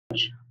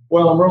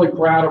Well, I'm really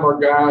proud of our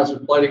guys who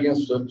played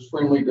against an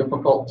extremely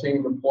difficult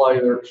team to play.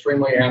 They're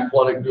extremely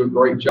athletic, do a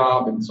great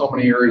job in so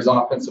many areas,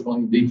 offensively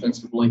and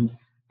defensively.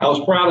 I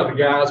was proud of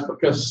the guys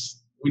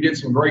because we did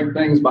some great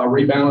things by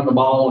rebounding the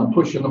ball and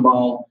pushing the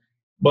ball.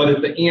 But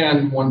at the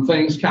end, when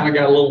things kind of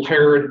got a little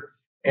harried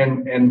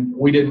and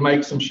we didn't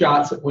make some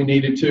shots that we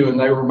needed to, and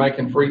they were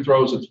making free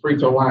throws at the free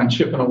throw line,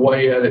 chipping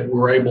away at it, we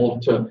were able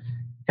to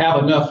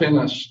have enough in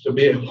us to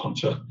be able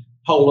to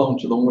hold on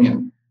to the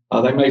win.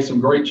 They made some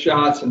great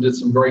shots and did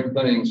some great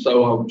things.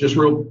 So I'm just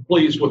real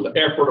pleased with the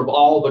effort of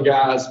all the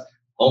guys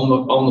on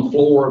the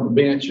floor, the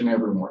bench, and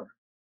everywhere.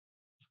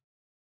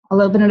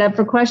 I'll open it up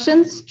for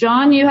questions.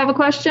 John, you have a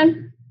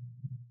question?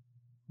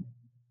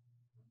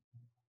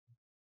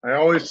 I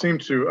always seem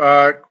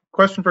to.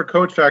 Question for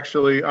Coach,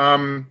 actually.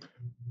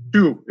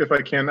 Two, if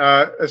I can.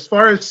 As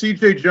far as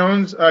C.J.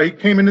 Jones, he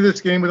came into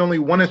this game with only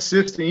 1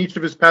 assist in each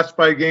of his past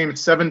 5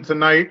 games, 7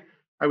 tonight.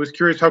 I was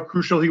curious how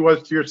crucial he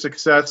was to your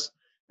success.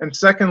 And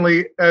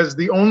secondly, as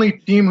the only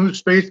team who's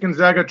faced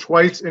Gonzaga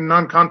twice in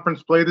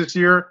non-conference play this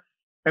year,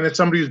 and as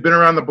somebody who's been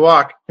around the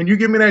block, can you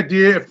give me an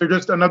idea if they're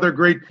just another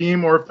great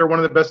team or if they're one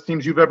of the best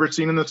teams you've ever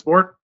seen in the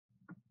sport?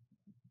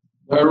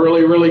 They're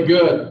really, really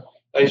good.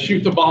 They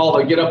shoot the ball,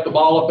 they get up the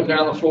ball up and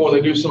down the floor,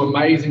 they do some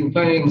amazing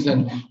things,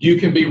 and you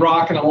can be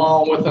rocking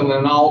along with them,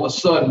 and all of a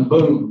sudden,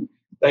 boom,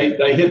 they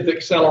hit the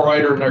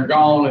accelerator and they're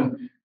gone.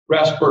 And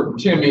Respert and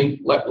Timmy,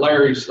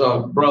 Larry's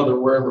brother,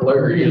 wherever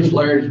Larry is,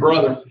 Larry's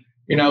brother,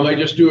 they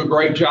just do a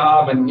great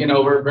job, and,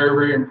 they're very,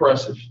 very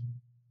impressive.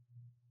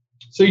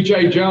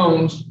 C.J.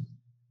 Jones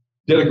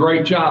did a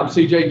great job.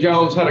 C.J.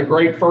 Jones had a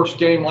great first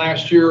game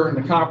last year in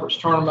the conference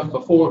tournament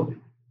before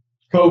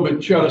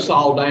COVID shut us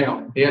all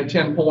down. He had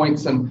 10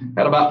 points and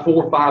had about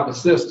 4 or 5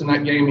 assists in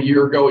that game a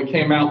year ago. He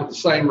came out with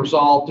the same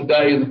result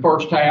today in the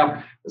first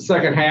half. The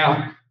second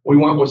half, we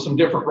went with some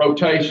different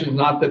rotations.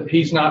 Not that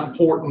he's not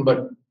important,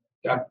 but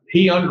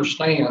he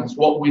understands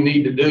what we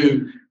need to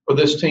do for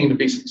this team to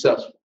be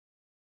successful.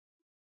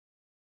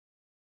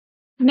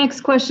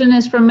 Next question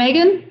is from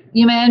Megan.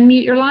 You may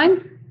unmute your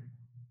line.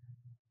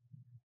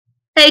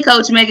 Hey,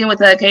 Coach, Megan with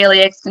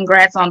KLAX.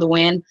 Congrats on the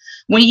win.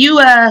 When you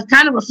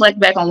kind of reflect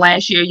back on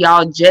last year,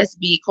 y'all just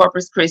beat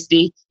Corpus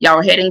Christi. Y'all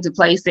were heading to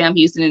play Sam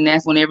Houston, and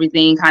that's when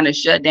everything kind of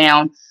shut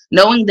down.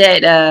 Knowing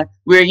that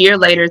we're a year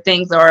later,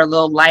 things are a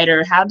little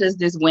lighter, how does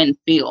this win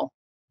feel?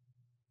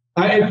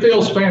 It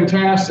feels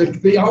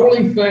fantastic. The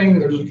only thing,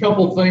 there's a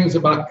couple things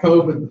about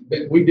COVID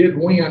that we did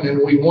win,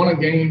 and we won a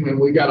game, and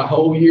we got a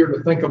whole year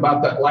to think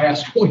about that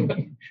last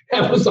win.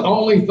 That was the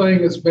only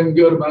thing that's been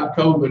good about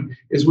COVID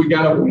is we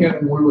got a win,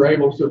 and we were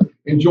able to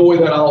enjoy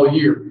that all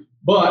year.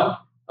 But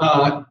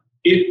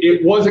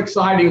it was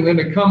exciting then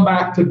to come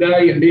back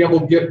today and be able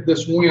to get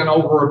this win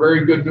over a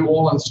very good New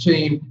Orleans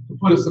team to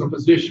put us in a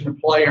position to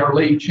play our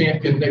league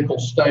champion,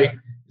 Nicholls State.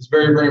 It's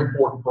very, very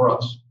important for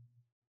us.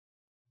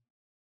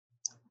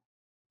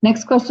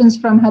 Next question is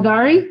from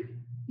Hadari.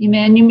 You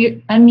may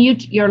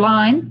unmute your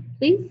line,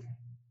 please.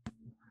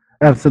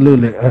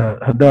 Absolutely.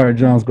 Hadari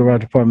Jones, Garage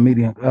Department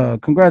Media.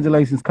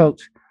 Congratulations,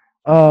 Coach.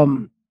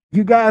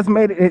 You guys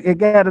made it. It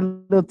got a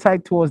little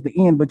tight towards the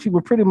end, but you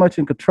were pretty much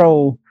in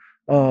control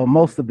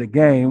most of the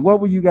game. What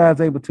were you guys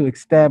able to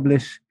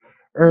establish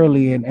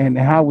early, and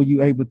how were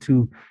you able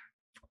to,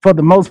 for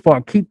the most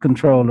part, keep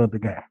control of the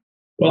game?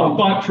 Well, I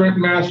thought Trent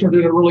Master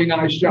did a really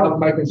nice job of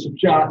making some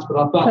shots, but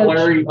I thought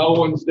Larry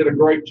Owens did a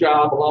great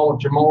job along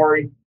with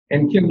Jamari,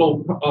 and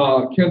Kendall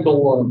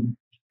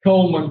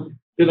Coleman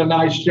did a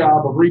nice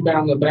job of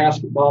rebounding the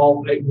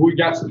basketball. We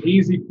got some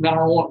easy, none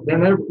of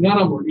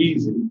them were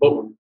easy,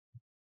 but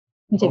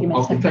That's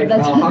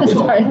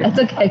sorry, that's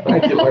okay.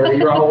 Thank you, Larry.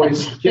 You're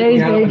always getting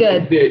me out of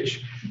the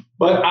ditch.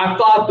 But I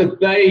thought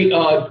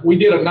that we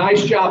did a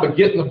nice job of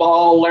getting the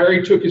ball.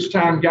 Larry took his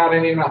time, got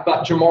in. I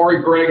thought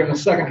Jamari Gregg in the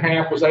second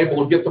half was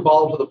able to get the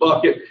ball to the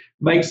bucket,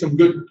 make some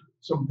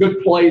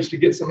good plays to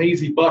get some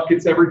easy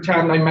buckets. Every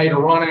time they made a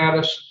run at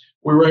us,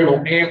 we were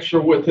able to answer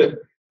with it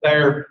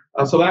there.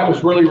 So that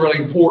was really,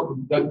 really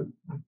important.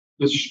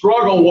 The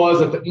struggle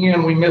was at the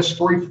end, we missed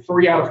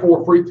three out of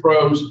 4 free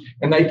throws,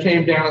 and they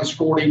came down and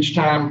scored each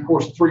time. Of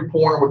course,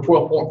 3-pointer with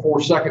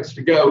 12.4 seconds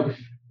to go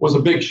was a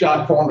big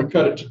shot for them to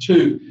cut it to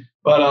 2.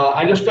 But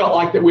I just felt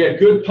like that we had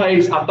good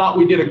pace. I thought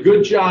we did a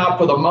good job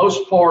for the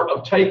most part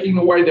of taking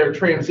away their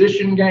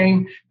transition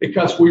game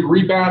because we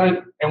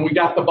rebounded and we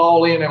got the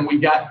ball in and we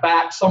got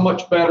back so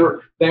much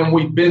better than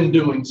we've been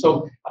doing.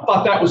 So I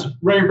thought that was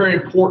very, very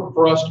important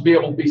for us to be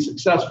able to be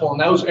successful in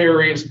those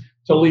areas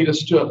to lead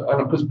us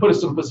to put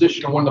us in a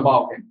position to win the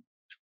ball game.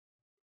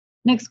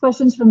 Next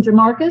question is from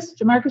Jamarcus.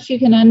 Jamarcus, you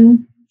can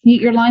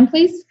unmute your line,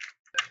 please.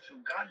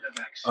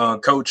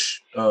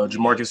 Coach,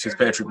 Jamarcus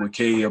Fitzpatrick with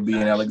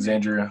KLB in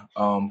Alexandria.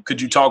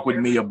 Could you talk with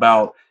me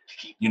about,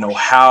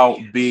 how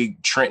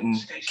big Trenton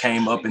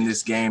came up in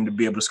this game to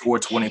be able to score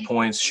 20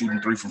 points,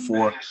 shooting 3 for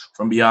 4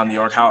 from beyond the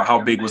arc?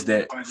 How big was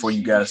that for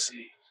you guys?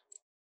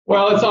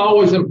 Well, it's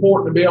always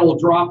important to be able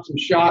to drop some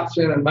shots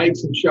in and make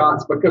some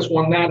shots because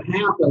when that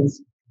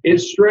happens, it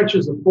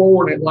stretches the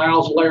floor and it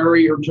allows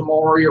Larry or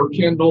Jamari or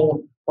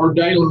Kendall or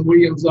Dalen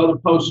Williams, the other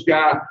post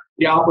guy,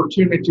 the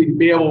opportunity to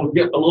be able to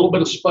get a little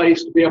bit of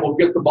space to be able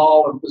to get the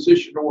ball in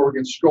position where we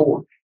can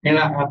score. And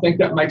I think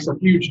that makes a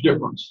huge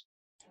difference.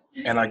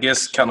 And I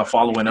guess kind of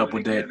following up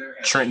with that,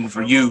 Trenton,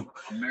 for you,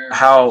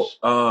 how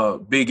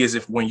big is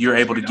it when you're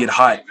able to get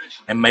hot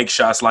and make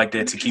shots like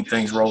that to keep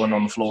things rolling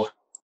on the floor?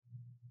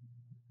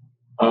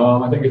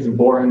 I think it's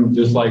important,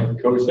 just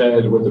like Coach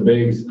said, with the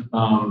bigs.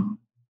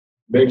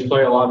 Bigs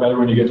play a lot better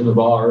when you get to the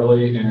ball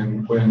early,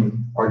 and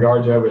when our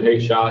guards are able to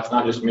hate shots,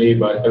 not just me,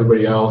 but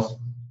everybody else,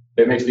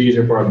 it makes it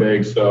easier for our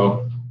bigs.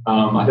 So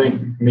I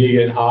think me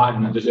getting hot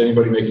and just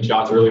anybody making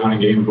shots early on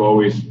in games will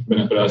always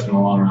benefit us in the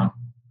long run.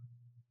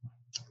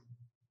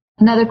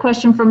 Another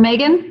question from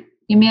Megan.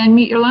 You may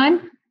unmute your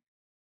line.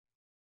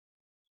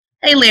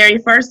 Hey, Larry.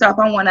 First off,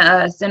 I want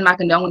to send my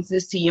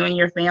condolences to you and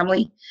your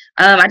family.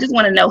 I just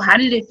want to know, how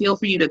did it feel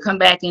for you to come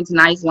back into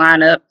tonight's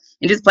lineup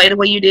and just play the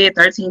way you did,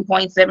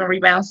 13.7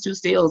 rebounds, 2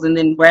 steals, and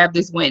then grab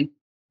this win?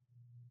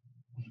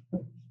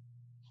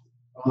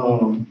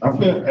 I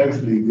feel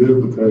actually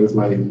good because,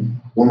 like,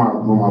 when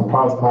my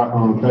pops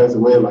passed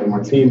away, like,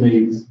 my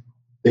teammates,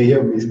 they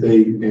helped me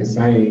stay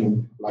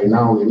insane. Like,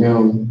 not only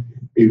them,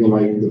 even,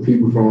 like, the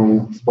people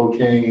from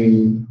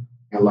Spokane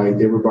and, like,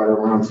 everybody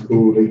around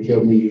school, they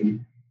kept me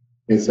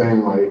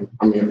insane. Like,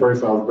 I mean, at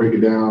first I was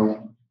breaking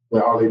down,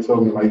 but all they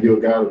told me, like, you're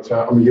a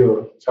child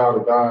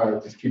of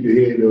God, just keep your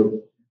head up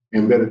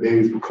and better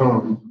days will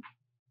come.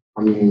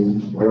 I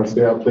mean, like I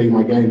said, I played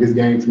this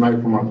game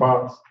tonight for my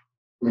pops.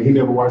 I mean, he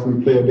never watched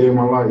me play a day in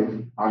my life.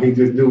 All he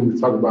just do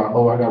is talk about,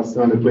 oh, I got a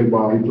son that play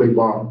ball. He play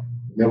ball.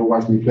 Never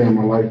watched me play in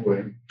my life, but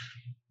I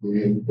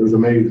mean, it was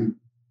amazing.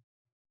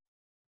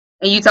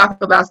 And you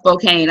talk about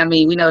Spokane. I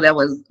mean, we know that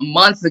was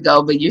months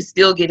ago, but you're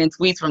still getting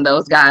tweets from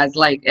those guys,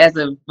 like, as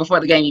of before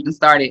the game even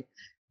started.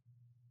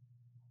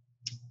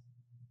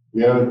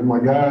 Yeah, my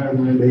guys,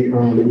 man, they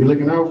be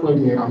looking out for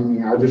me. I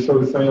mean, I just show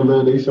the same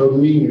love they showed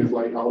me. It's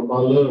like all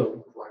about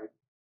love. Like,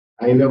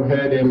 I ain't never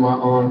had that in my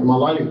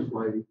life.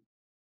 Like,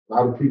 a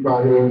lot of people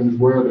out here in this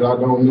world that I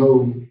don't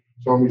know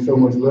show me so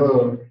much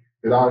love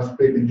that I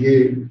expect to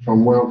get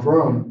from where I'm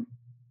from.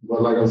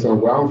 But like I said,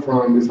 where I'm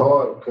from, it's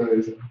hard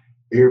because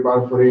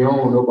everybody for their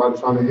own.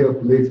 Nobody's trying to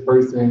help the next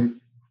person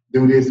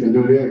do this and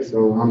do that.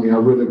 So, I mean, I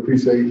really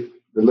appreciate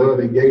the love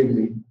they gave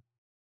me.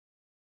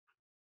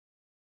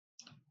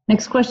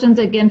 Next question's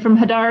again from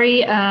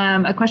Hadari.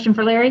 A question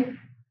for Larry.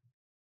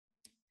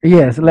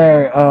 Yes,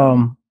 Larry.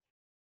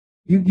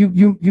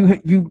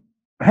 You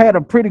had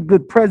a pretty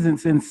good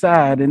presence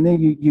inside, and then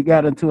you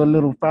got into a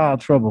little foul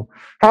trouble.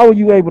 How were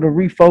you able to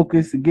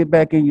refocus and get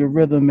back in your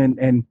rhythm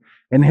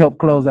and help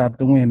close out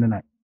the win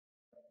tonight?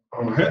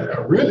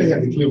 I really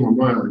had to clear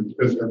my mind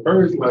because at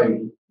first,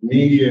 like,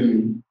 me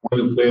and one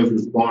of the players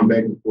was going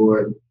back and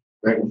forth.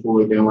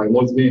 Then, like,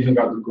 once me and him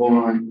got to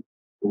going,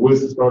 the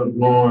whistle started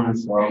blowing.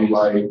 So I was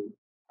like,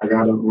 I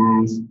got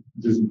to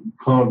just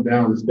calm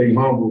down and stay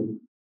humble.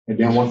 And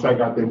then once I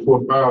got that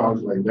fourth foul, I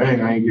was like,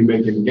 dang, I ain't getting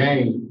back in the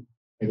game.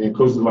 And then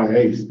coach was like,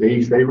 hey,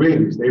 stay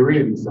ready.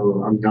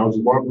 So I was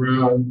just walking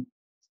around,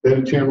 instead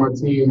of cheering my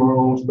team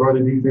on,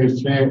 started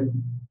defense chant.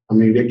 I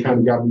mean, they kind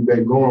of got me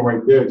back going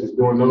right there, just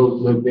doing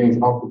those little things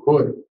off the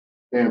court,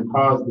 staying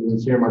positive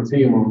and cheering my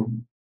team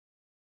on.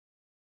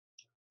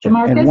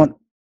 Jamarcus?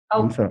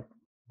 I'm sorry.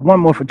 One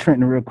more for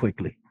Trenton real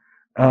quickly.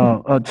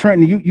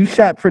 Trenton, you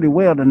shot pretty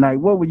well tonight.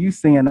 What were you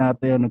seeing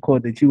out there on the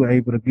court that you were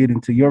able to get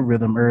into your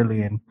rhythm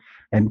early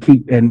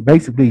and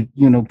basically,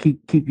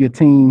 keep your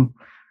team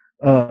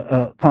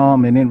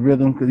calm and in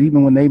rhythm? Because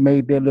even when they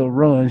made their little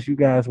runs, you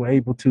guys were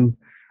able to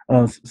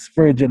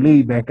spread your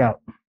lead back out.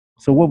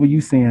 So what were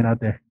you seeing out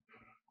there?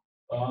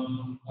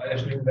 I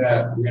just knew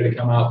that we had to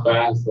come out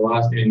fast. The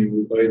last game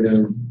we played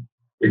them,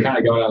 we kind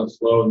of got out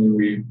slow, and then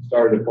we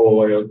started to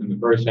pull away in the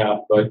first half.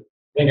 But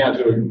I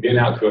think getting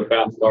out to a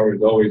fast start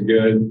is always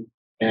good.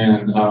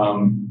 And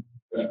on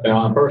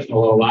a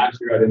personal level, last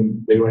year I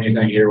didn't do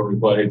anything here when we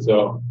played,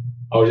 so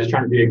I was just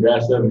trying to be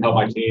aggressive and help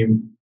my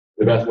team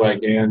the best way I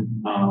can.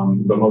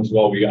 But most of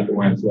all, we got the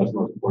win, so that's the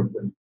most important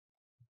thing.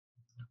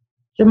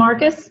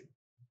 Jamarcus,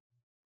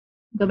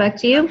 go back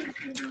to you.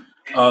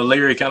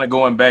 Larry, kind of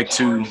going back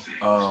to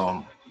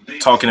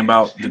talking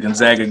about the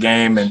Gonzaga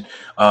game, and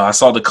I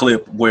saw the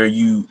clip where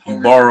you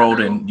borrowed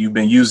and you've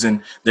been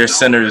using their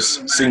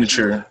center's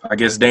signature, I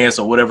guess, dance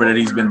or whatever that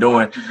he's been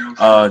doing.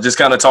 Just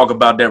kind of talk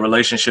about that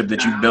relationship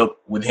that you built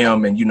with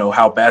him, and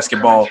how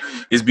basketball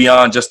is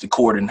beyond just the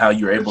court and how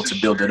you're able to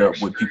build it up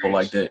with people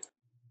like that.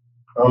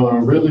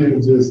 Really, it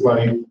was just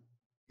like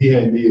he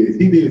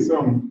did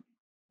something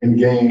in the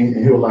game,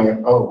 and he was like,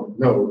 oh,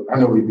 no, I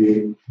know what he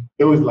did.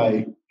 It was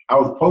like I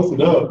was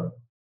posted up,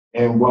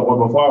 and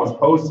before I was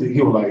posted,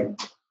 he was like,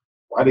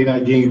 why they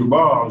not getting you the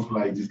ball? I was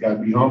like, just got to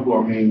be humble.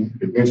 I mean,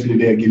 eventually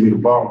they'll give me the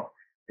ball.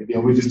 And then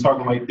we were just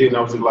talking like that, and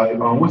I was just like,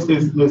 what's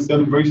this little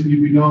celebration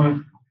you be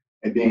doing?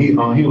 And then he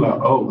was like,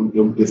 oh,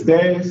 the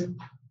stash?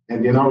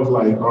 And then I was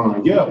like,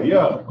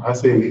 yeah. I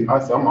said,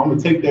 I'm going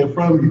to take that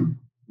from you.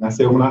 And I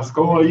said, when I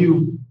score on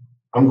you,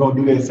 I'm going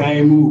to do that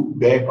same move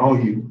back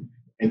on you.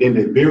 And then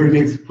the very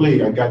next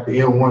play, I got the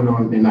M1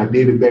 on, and I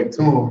did it back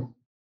to him.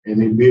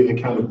 and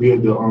it kind of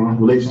build the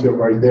relationship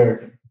right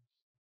there.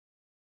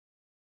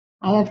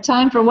 I have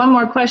time for one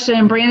more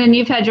question. Brandon,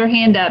 you've had your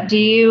hand up. Do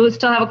you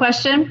still have a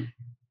question?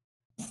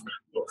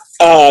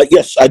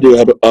 Yes, I do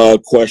have a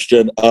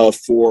question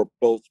for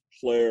both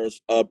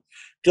players.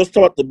 Just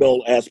about the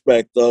mental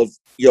aspect of,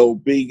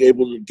 being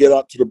able to get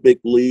out to the big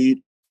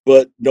lead,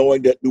 but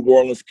knowing that New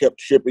Orleans kept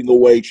chipping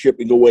away,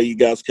 you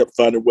guys kept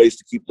finding ways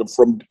to keep them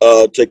from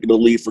taking the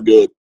lead for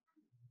good.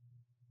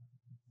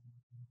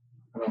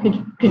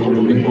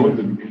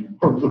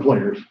 The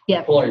players.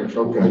 Yeah. Players,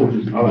 okay. I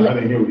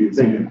didn't hear what you were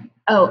saying.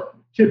 Oh,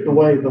 Chipped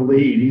away the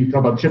lead. You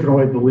talk about chipping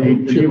away the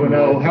lead. Do you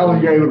know how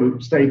long you're able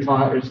to stay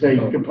composed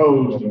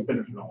and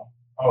finish it off?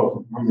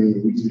 Oh, I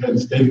mean, we just had to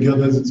stay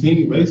together as a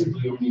team,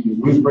 basically. I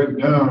mean, we was breaking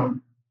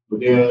down,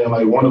 but then,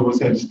 like, one of us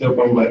had to step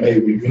up, like, hey,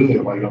 we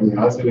good. Like, I mean,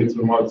 I said it to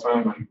them all the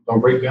time, like,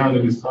 don't break down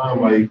at this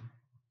time, like,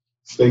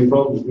 stay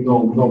focused. We're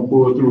gonna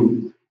pull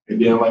through.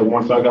 And then, like,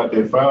 once I got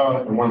that foul,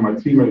 and one of my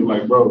teammates was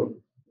like, bro,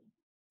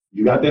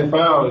 you got that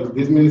foul. It's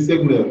this many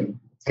seconds left.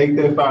 Take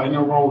that foul. Ain't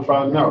no wrong with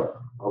fouling out.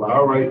 I was like,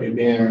 all right. And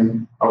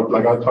then, I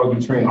talk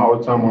to Trent all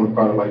the time on the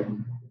foul, like,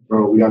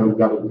 bro, we gotta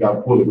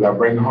pull it. We gotta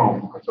bring it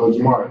home. I told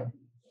Jamar,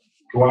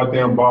 go out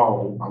there and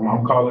ball.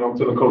 I'm calling them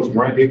to the coach,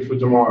 run X for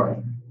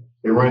Jamar.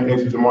 They run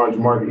X for Jamar.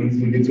 Jamar can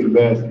easily get to the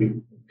basket.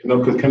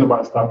 Because can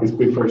nobody stop his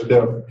quick first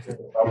step.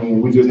 I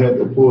mean, we just had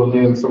to pull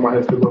in. Somebody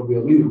has to go be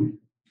a leader.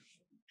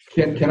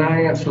 Can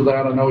I answer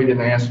that? I know he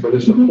didn't ask, but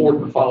it's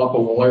important to follow up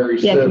on what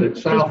Larry said. At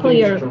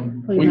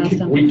Southeastern,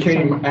 we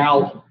came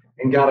out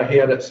and got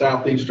ahead at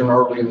Southeastern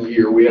early in the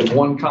year. We had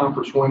one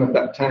conference win at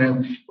that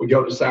time. We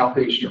go to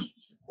Southeastern.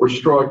 We're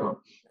struggling.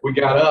 We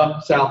got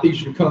up.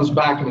 Southeastern comes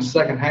back in the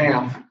second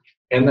half,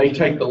 and they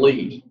take the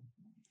lead.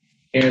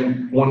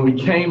 And when we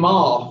came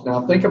off,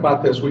 now think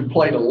about this. We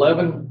played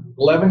 11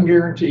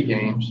 guarantee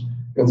games,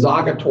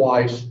 Gonzaga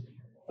twice,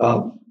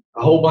 a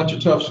whole bunch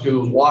of tough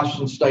schools,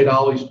 Washington State,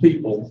 all these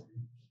people.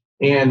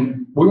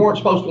 And we weren't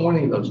supposed to win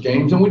any of those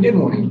games, and we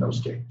didn't win any of those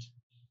games.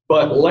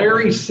 But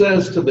Larry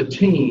says to the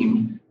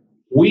team,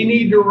 we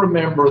need to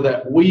remember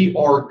that we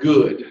are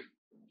good.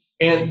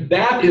 And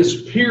that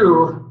is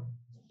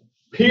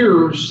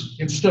peers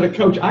instead of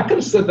coach. I could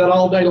have said that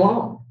all day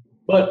long.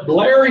 But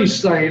Larry's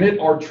saying it,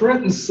 or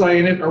Trenton's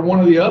saying it, or one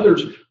of the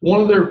others,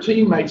 one of their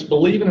teammates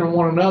believing in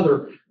one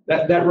another,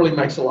 that really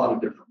makes a lot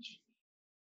of difference.